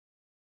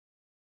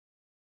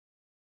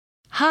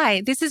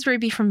Hi, this is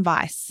Ruby from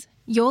Vice.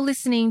 You're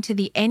listening to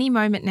the Any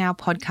Moment Now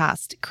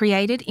podcast,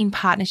 created in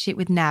partnership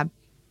with NAB.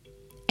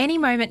 Any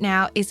Moment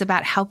Now is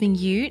about helping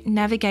you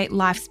navigate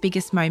life's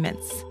biggest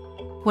moments,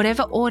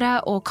 whatever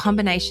order or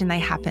combination they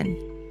happen.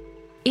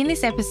 In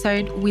this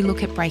episode, we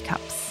look at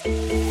breakups.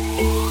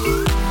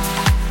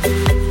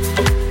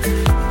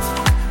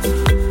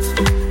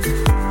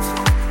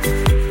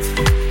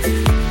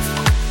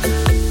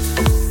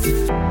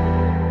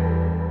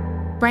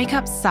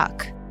 Breakups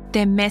suck.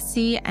 They're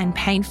messy and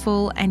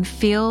painful and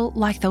feel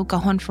like they'll go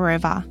on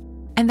forever.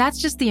 And that's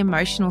just the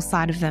emotional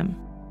side of them.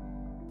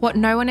 What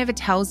no one ever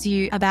tells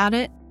you about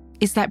it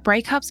is that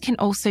breakups can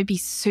also be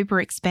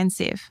super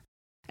expensive,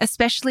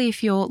 especially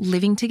if you're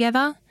living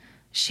together,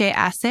 share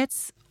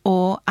assets,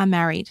 or are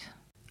married.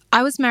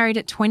 I was married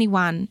at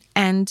 21,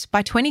 and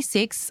by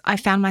 26, I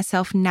found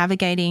myself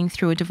navigating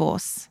through a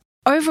divorce.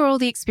 Overall,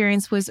 the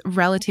experience was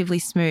relatively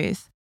smooth,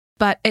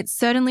 but it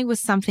certainly was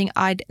something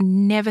I'd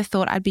never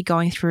thought I'd be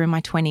going through in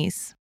my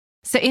 20s.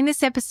 So in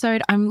this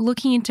episode, I'm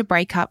looking into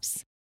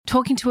breakups,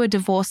 talking to a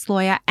divorce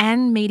lawyer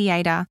and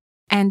mediator,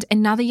 and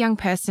another young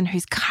person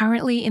who's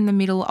currently in the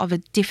middle of a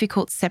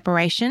difficult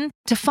separation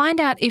to find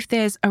out if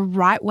there's a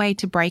right way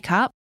to break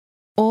up,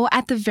 or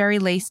at the very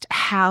least,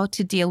 how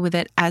to deal with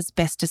it as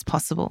best as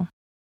possible.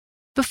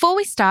 Before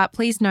we start,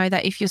 please know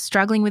that if you're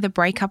struggling with a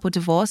breakup or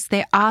divorce,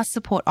 there are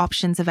support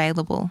options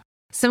available.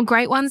 Some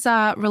great ones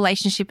are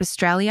Relationship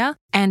Australia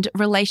and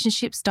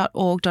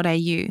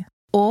relationships.org.au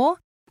or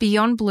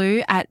Beyond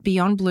Blue at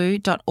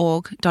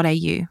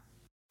beyondblue.org.au.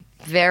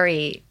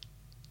 Very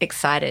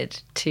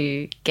excited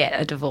to get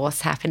a divorce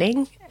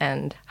happening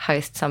and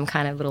host some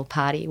kind of little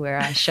party where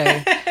I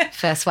show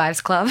First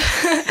Wives Club.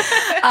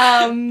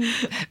 But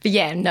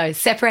yeah, no,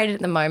 separated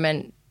at the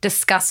moment,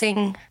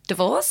 discussing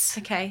divorce.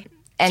 Okay.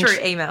 And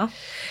through email?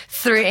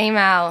 Through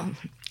email.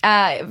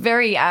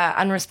 Very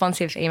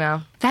unresponsive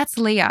email. That's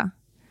Leah.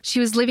 She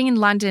was living in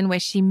London where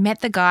she met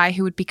the guy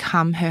who would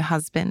become her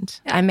husband.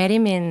 I met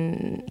him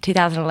in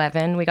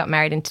 2011. We got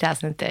married in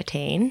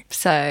 2013.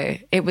 So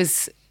it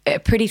was a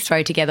pretty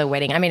throw-together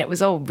wedding. I mean, it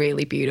was all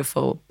really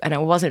beautiful and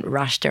it wasn't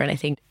rushed or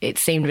anything. It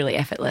seemed really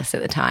effortless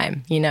at the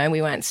time. You know,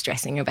 we weren't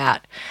stressing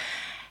about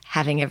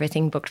having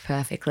everything booked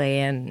perfectly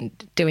and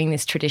doing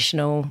this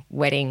traditional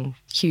wedding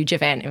huge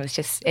event.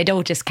 It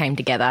all just came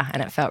together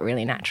and it felt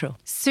really natural.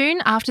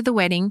 Soon after the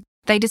wedding,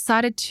 they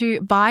decided to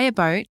buy a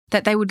boat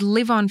that they would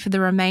live on for the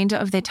remainder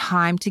of their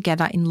time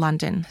together in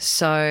London.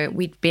 So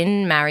we'd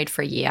been married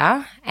for a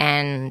year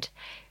and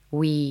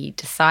we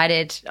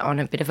decided on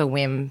a bit of a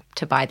whim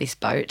to buy this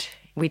boat.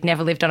 We'd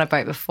never lived on a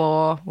boat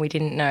before. We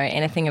didn't know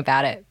anything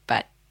about it,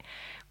 but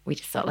we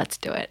just thought, let's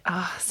do it.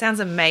 Oh, sounds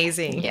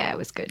amazing. Yeah, it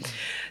was good.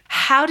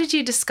 How did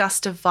you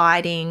discuss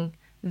dividing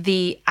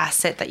the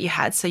asset that you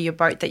had, so your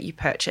boat that you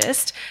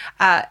purchased,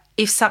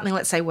 if something,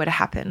 let's say, were to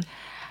happen?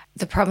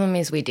 The problem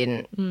is we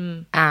didn't,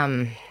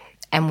 and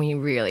we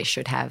really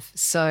should have.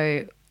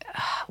 So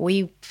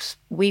we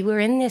were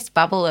in this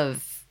bubble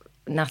of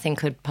nothing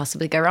could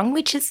possibly go wrong,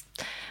 which is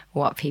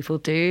what people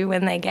do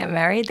when they get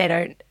married. They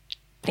don't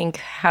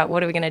think,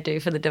 what are we going to do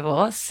for the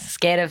divorce?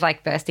 Scared of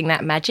like bursting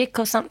that magic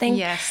or something.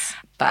 Yes.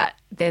 But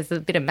there's a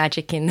bit of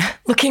magic in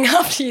looking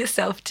after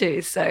yourself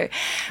too. So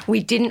we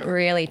didn't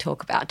really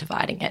talk about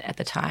dividing it at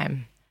the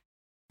time.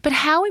 But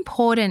how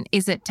important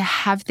is it to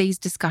have these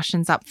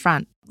discussions up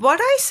front? What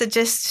I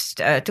suggest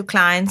to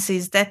clients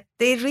is that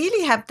they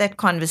really have that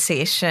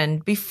conversation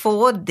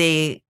before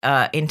they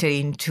enter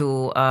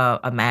into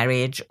a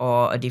marriage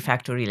or a de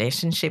facto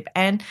relationship.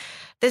 And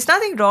there's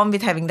nothing wrong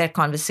with having that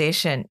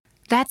conversation.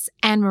 That's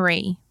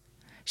Anne-Marie.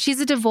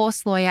 She's a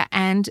divorce lawyer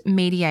and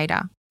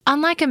mediator.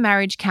 Unlike a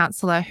marriage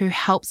counsellor who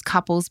helps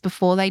couples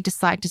before they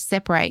decide to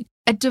separate,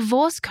 a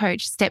divorce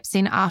coach steps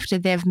in after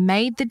they've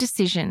made the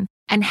decision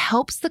and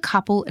helps the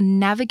couple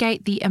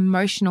navigate the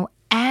emotional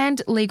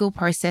and legal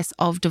process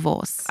of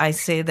divorce. I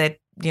say that,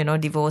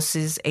 divorce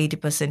is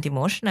 80%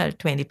 emotional,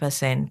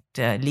 20%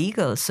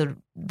 legal. So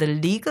the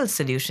legal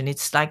solution,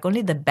 it's like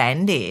only the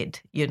Band-Aid,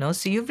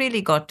 So you've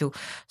really got to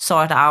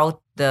sort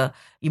out the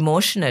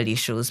emotional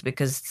issues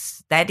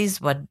because that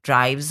is what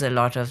drives a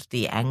lot of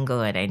the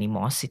anger and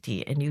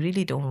animosity. And you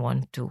really don't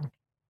want to,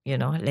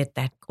 let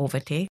that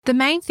overtake. The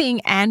main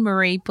thing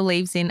Anne-Marie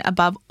believes in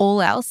above all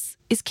else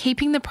is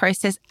keeping the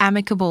process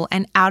amicable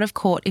and out of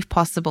court if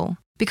possible,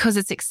 because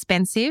it's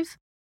expensive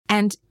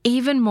and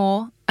even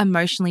more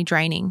emotionally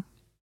draining.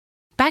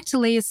 Back to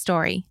Leah's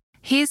story.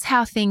 Here's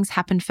how things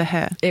happened for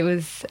her. It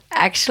was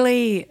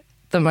actually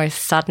the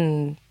most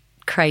sudden,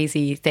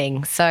 crazy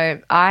thing.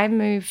 So I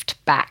moved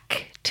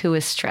back to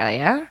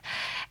Australia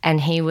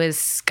and he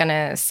was going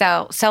to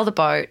sell the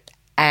boat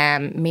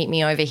and meet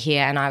me over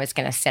here, and I was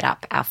going to set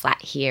up our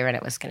flat here and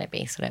it was going to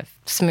be sort of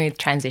smooth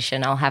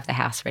transition. I'll have the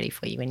house ready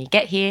for you when you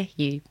get here.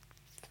 You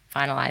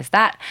finalise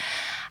that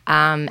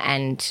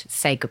and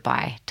say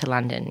goodbye to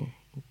London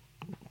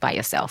by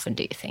yourself and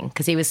do your thing,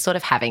 because he was sort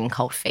of having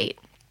cold feet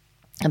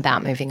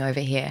about moving over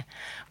here,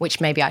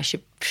 which maybe I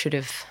should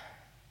have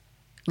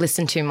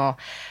listened to more.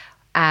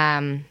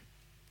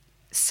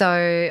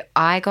 So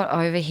I got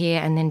over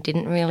here and then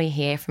didn't really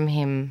hear from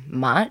him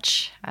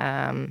much,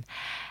 and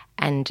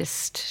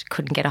just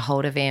couldn't get a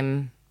hold of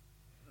him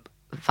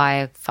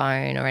via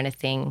phone or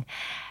anything.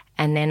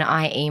 And then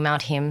I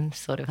emailed him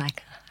sort of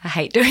like, I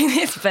hate doing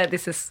this, but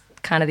this is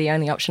kind of the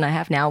only option I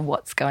have now.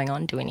 What's going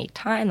on? Do we need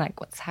time? Like,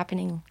 what's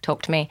happening?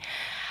 Talk to me.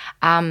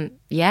 Yeah,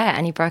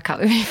 and he broke up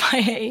with me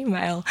via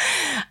email.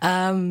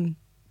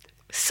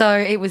 So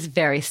it was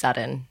very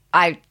sudden.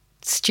 I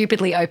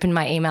stupidly opened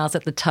my emails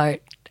at the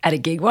tote at a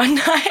gig one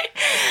night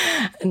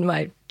and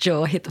my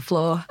jaw hit the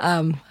floor.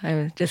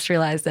 I just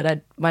realised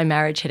that my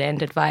marriage had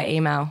ended via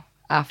email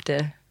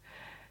after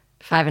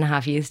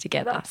 5.5 years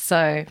together.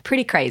 So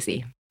pretty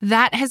crazy.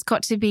 That has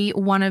got to be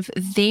one of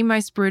the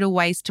most brutal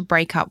ways to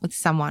break up with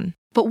someone.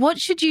 But what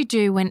should you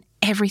do when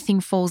everything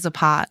falls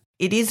apart?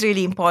 It is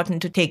really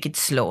important to take it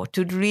slow,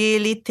 to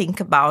really think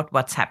about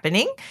what's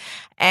happening.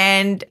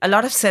 And a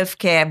lot of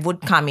self-care would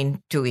come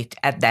into it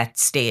at that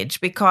stage,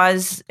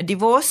 because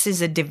divorce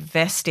is a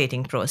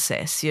devastating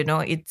process.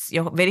 It's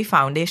your very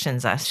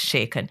foundations are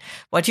shaken.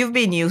 What you've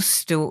been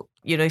used to,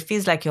 it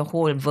feels like your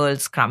whole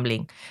world's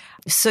crumbling.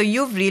 So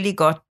you've really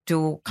got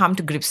to come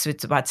to grips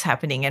with what's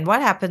happening. And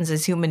what happens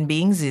as human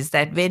beings is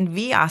that when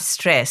we are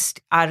stressed,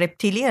 our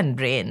reptilian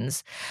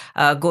brains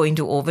go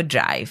into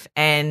overdrive,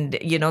 and,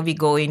 we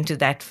go into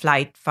that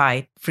flight,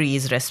 fight,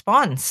 freeze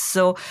response.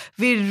 So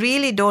we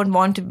really don't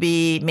want to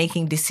be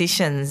making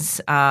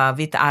decisions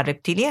with our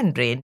reptilian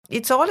brain.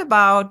 It's all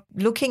about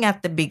looking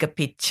at the bigger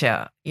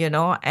picture,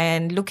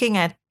 and looking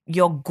at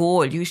your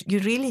goal. You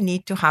really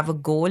need to have a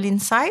goal in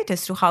sight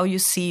as to how you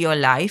see your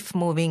life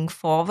moving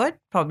forward,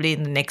 probably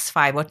in the next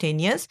 5 or 10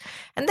 years.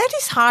 And that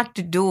is hard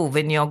to do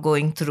when you're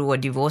going through a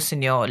divorce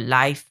and your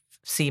life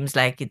seems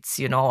like it's,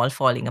 all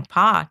falling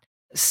apart.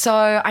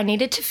 So I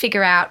needed to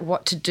figure out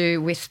what to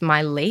do with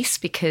my lease,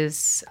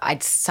 because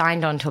I'd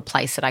signed on to a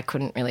place that I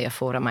couldn't really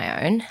afford on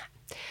my own.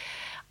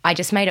 I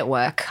just made it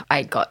work.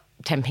 I got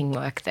temping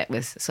work that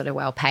was sort of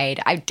well paid.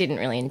 I didn't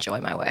really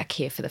enjoy my work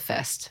here for the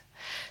first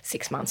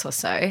 6 months or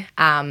so,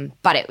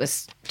 but it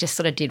was just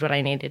sort of did what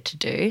I needed to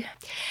do.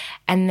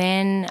 And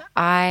then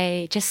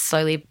I just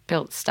slowly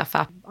built stuff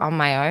up on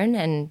my own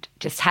and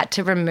just had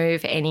to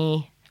remove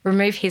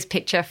his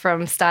picture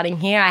from starting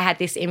here. I had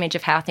this image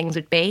of how things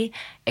would be.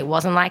 It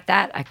wasn't like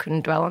that. I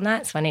couldn't dwell on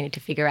that. So I needed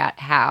to figure out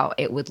how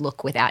it would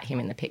look without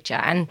him in the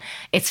picture. And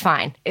it's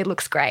fine. It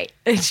looks great.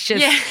 It's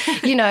just,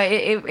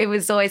 it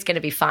was always going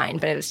to be fine,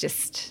 but it was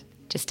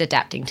just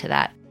adapting to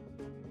that.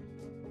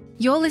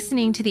 You're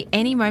listening to the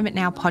Any Moment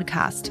Now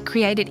podcast,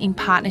 created in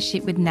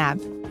partnership with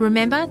NAB.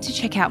 Remember to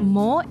check out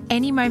more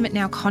Any Moment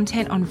Now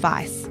content on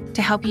Vice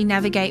to help you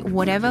navigate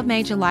whatever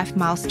major life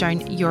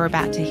milestone you're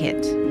about to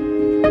hit.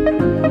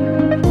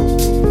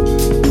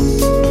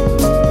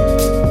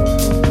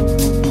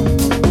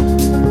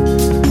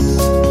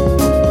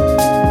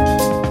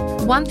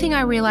 One thing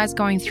I realised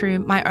going through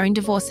my own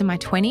divorce in my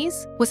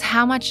 20s was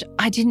how much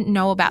I didn't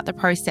know about the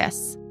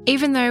process,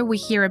 even though we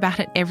hear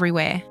about it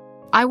everywhere.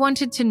 I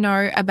wanted to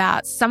know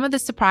about some of the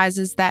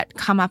surprises that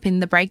come up in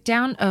the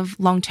breakdown of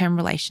long-term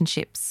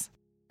relationships.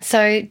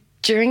 So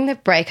during the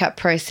breakup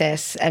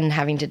process and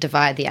having to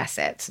divide the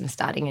assets and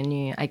starting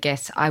anew, I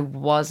guess I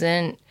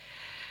wasn't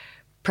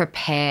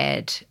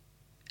prepared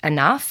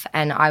enough,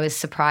 and I was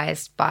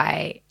surprised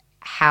by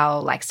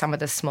how some of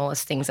the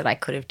smallest things that I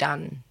could have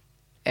done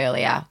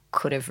earlier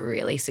could have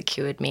really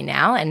secured me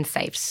now and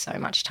saved so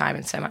much time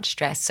and so much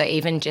stress. So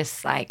even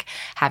just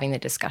having the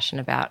discussion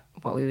about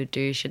what we would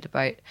do should the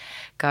boat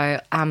go,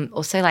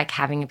 also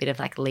having a bit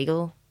of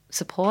legal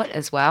support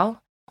as well.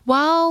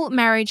 While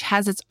marriage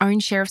has its own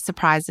share of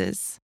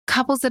surprises,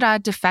 couples that are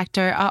de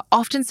facto are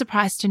often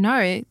surprised to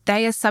know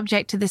they are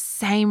subject to the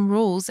same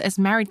rules as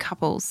married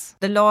couples.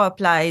 The law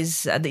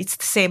applies, it's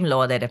the same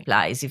law that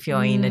applies if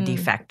you're in a de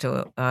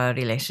facto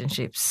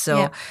relationship.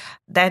 So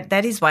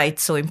that is why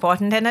it's so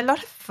important. And a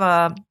lot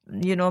of,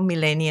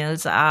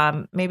 millennials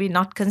are maybe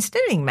not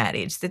considering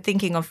marriage. They're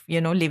thinking of,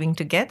 living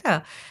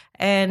together.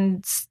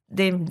 And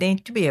they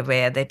need to be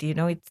aware that,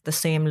 it's the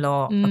same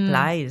law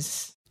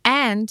applies.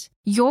 And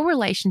your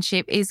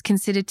relationship is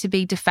considered to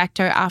be de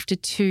facto after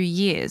 2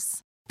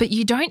 years, but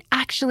you don't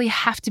actually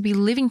have to be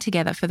living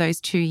together for those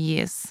 2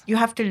 years. You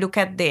have to look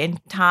at the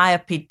entire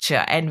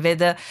picture and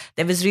whether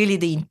there was really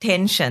the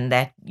intention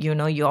that,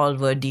 you all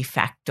were de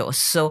facto.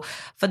 So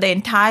for the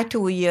entire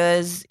 2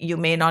 years, you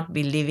may not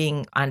be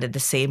living under the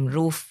same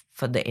roof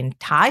for the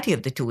entirety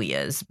of the 2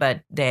 years,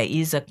 but there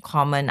is a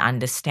common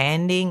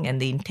understanding and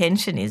the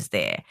intention is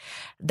there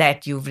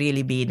that you've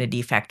really been a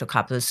de facto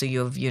couple. So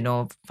you've,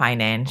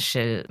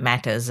 financial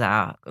matters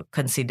are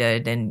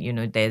considered and,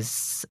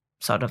 there's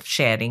sort of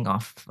sharing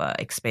of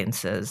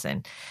expenses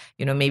and,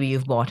 maybe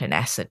you've bought an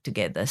asset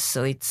together.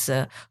 So it's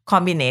a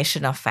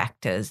combination of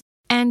factors.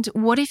 And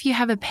what if you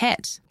have a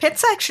pet?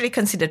 Pets are actually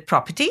considered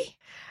property.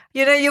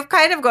 You've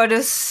kind of got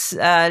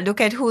to look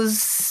at who's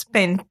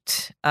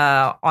spent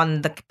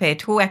on the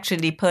pet, who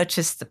actually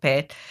purchased the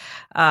pet.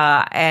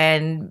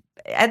 And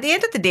at the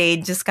end of the day,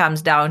 it just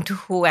comes down to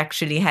who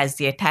actually has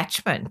the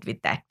attachment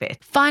with that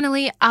pet.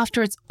 Finally,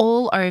 after it's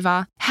all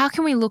over, how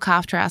can we look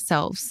after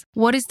ourselves?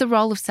 What is the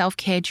role of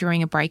self-care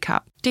during a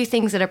breakup? Do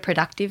things that are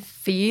productive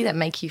for you, that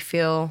make you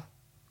feel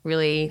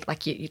really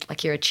like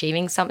you're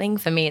achieving something.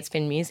 For me, it's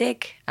been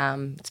music.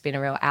 It's been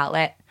a real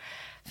outlet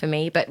for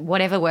me. But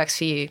whatever works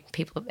for you,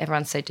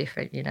 everyone's so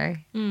different, you know.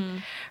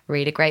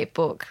 Read a great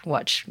book,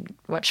 watch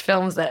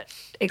films that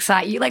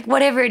excite you, like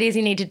whatever it is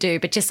you need to do,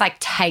 but just like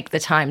take the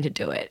time to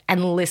do it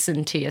and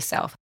listen to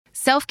yourself.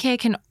 Self-care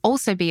can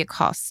also be a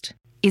cost.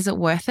 Is it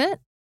worth it?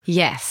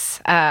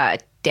 Yes,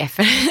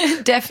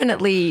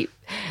 definitely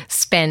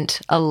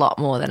spent a lot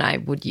more than I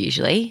would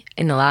usually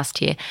in the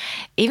last year.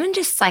 Even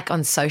just like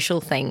on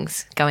social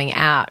things, going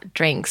out,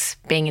 drinks,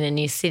 being in a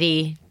new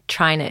city,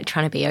 trying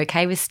to be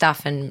okay with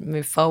stuff and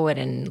move forward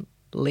and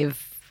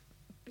live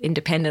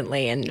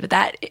independently, and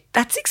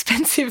that's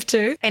expensive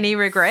too. Any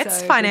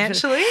regrets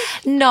financially?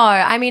 No,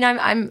 I mean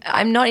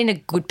I'm not in a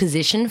good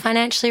position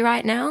financially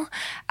right now,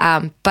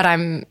 but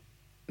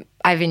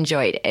I've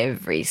enjoyed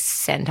every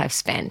cent I've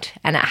spent,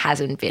 and it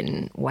hasn't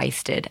been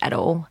wasted at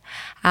all.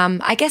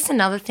 I guess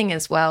another thing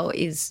as well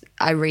is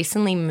I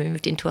recently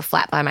moved into a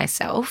flat by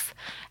myself,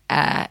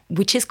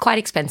 which is quite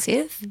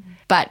expensive,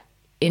 but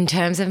in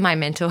terms of my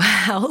mental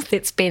health,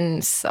 it's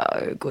been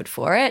so good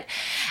for it.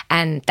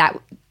 And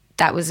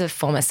that was a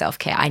form of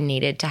self-care. I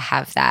needed to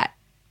have that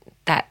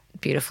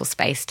beautiful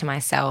space to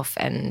myself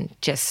and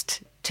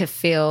just to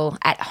feel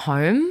at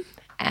home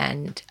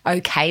and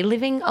okay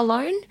living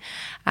alone.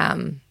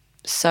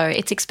 So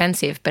it's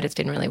expensive, but it's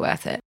been really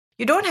worth it.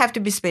 You don't have to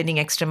be spending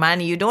extra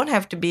money. You don't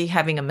have to be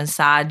having a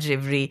massage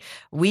every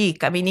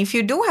week. I mean, if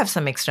you do have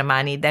some extra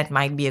money, that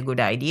might be a good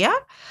idea.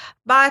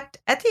 But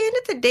at the end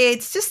of the day,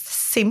 it's just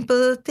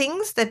simple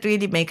things that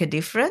really make a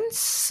difference.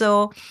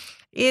 So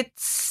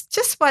it's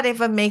just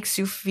whatever makes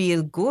you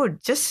feel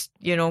good. Just,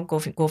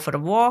 go for a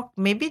walk,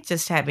 maybe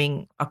just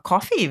having a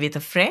coffee with a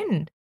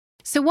friend.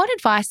 So what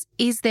advice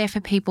is there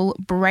for people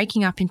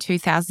breaking up in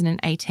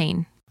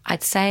 2018?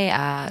 I'd say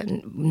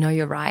know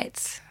your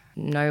rights,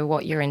 know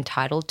what you're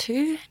entitled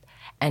to,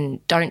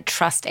 and don't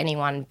trust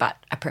anyone but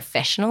a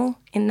professional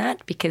in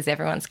that, because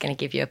everyone's going to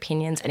give you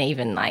opinions, and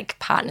even like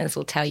partners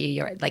will tell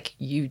you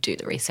you do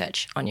the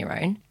research on your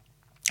own.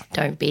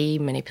 Don't be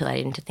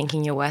manipulated into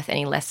thinking you're worth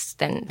any less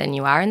than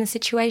you are in the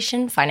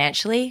situation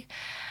financially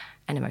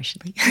and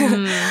emotionally.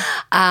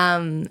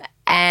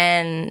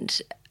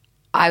 And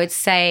I would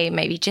say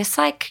maybe just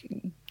like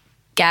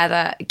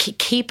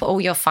keep all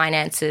your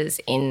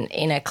finances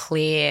in a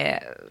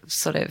clear,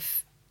 sort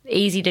of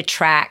easy to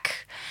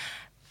track,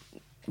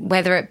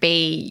 whether it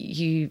be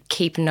you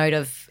keep note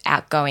of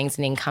outgoings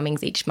and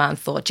incomings each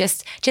month, or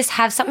just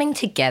have something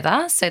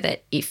together so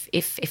that if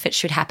it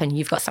should happen,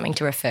 you've got something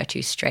to refer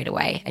to straight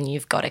away, and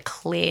you've got a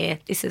clear,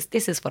 this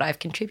is what I've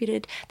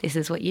contributed, this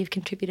is what you've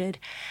contributed,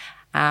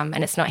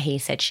 and it's not he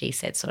said, she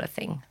said sort of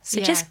thing.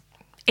 So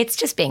it's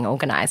just being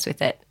organised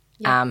with it.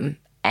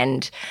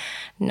 And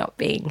not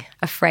being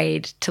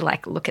afraid to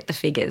like look at the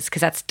figures,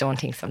 because that's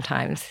daunting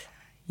sometimes,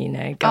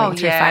 going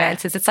through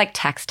finances. It's like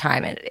tax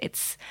time.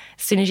 It's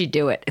as soon as you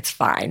do it, it's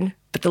fine.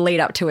 But the lead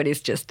up to it is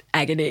just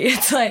agony.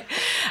 It's like,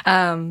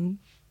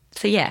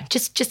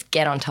 just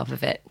get on top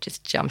of it.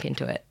 Just jump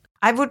into it.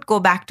 I would go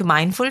back to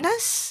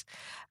mindfulness,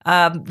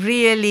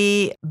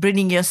 really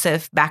bringing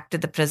yourself back to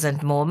the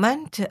present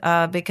moment,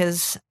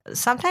 because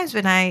sometimes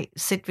when I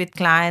sit with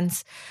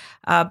clients,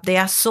 they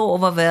are so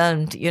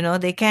overwhelmed,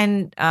 they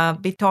can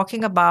be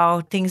talking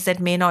about things that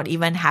may not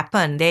even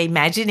happen. They're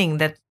imagining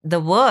that the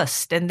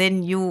worst, and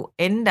then you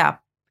end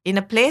up in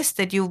a place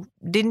that you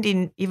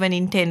didn't even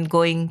intend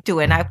going to.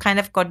 And I've kind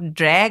of got to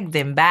drag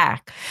them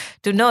back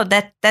to know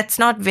that that's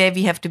not where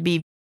we have to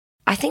be.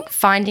 I think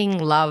finding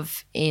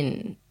love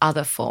in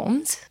other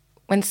forms,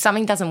 when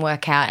something doesn't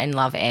work out and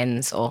love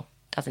ends, or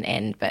doesn't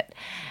end, but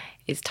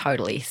is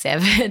totally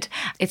severed,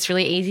 it's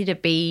really easy to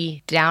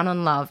be down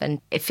on love,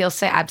 and it feels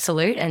so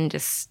absolute and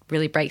just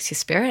really breaks your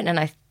spirit. And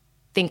I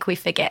think we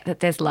forget that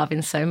there's love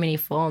in so many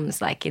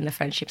forms, like in the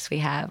friendships we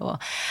have, or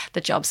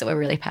the jobs that we're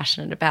really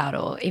passionate about,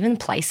 or even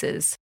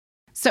places.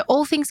 So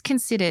all things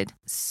considered,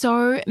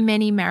 so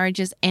many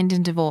marriages end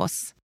in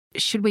divorce.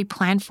 Should we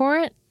plan for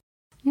it?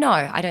 No,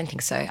 I don't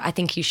think so. I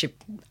think you should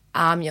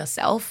arm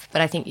yourself,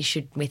 but I think you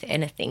should with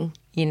anything,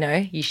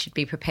 you should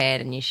be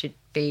prepared, and you should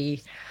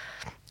be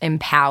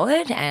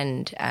empowered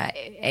and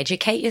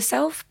educate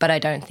yourself, but I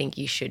don't think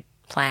you should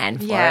plan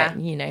for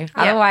it,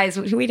 Otherwise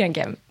we don't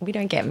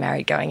get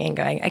married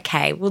going,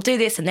 okay, we'll do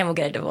this and then we'll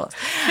get a divorce.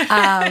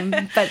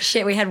 But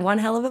shit, we had one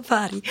hell of a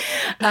party.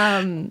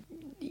 No,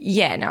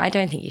 I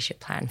don't think you should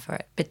plan for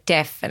it, but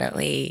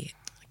definitely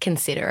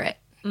consider it.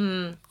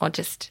 Or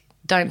just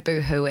don't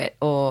boo-hoo it,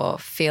 or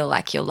feel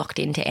like you're locked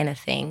into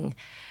anything,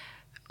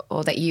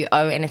 or that you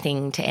owe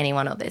anything to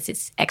anyone, or there's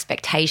this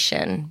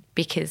expectation,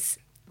 because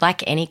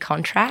like any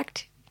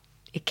contract,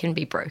 it can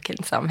be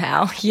broken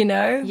somehow,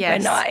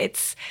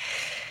 Yes.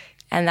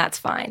 And that's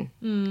fine.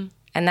 And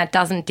that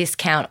doesn't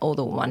discount all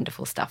the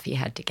wonderful stuff you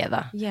had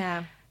together.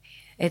 Yeah.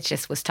 It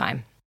just was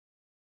time.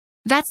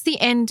 That's the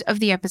end of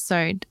the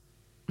episode.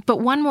 But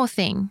one more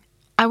thing.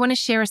 I want to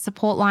share a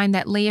support line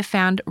that Leah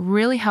found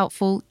really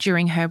helpful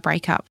during her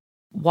breakup.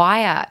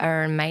 Wire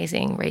are an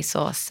amazing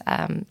resource.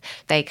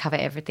 They cover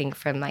everything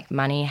from like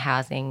money,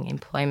 housing,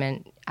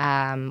 employment,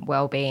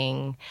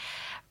 well-being,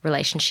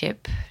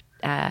 relationship,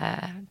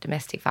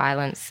 domestic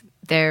violence.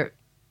 They're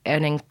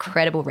an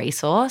incredible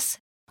resource.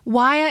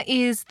 Wire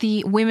is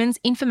the Women's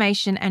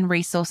Information and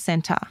Resource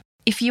Centre.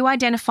 If you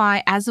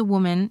identify as a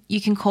woman,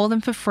 you can call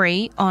them for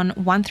free on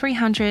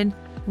 1300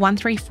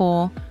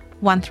 134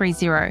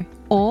 130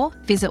 or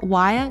visit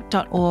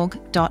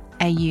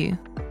wire.org.au.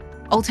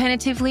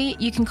 Alternatively,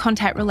 you can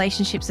contact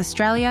Relationships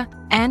Australia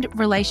and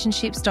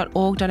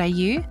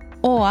relationships.org.au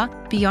or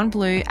Beyond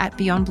Blue at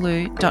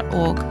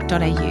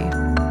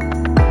beyondblue.org.au.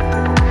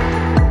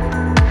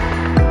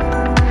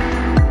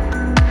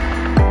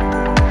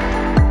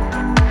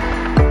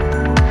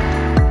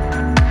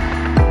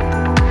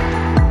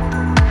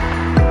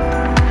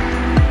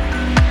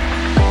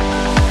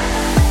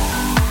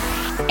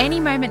 Any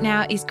Moment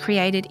Now is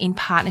created in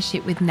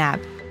partnership with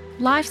NAB.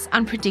 Life's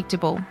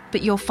unpredictable,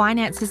 but your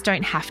finances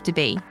don't have to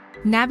be.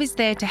 NAB is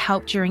there to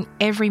help during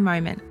every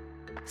moment.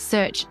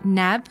 Search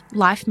NAB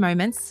Life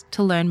Moments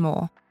to learn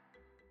more.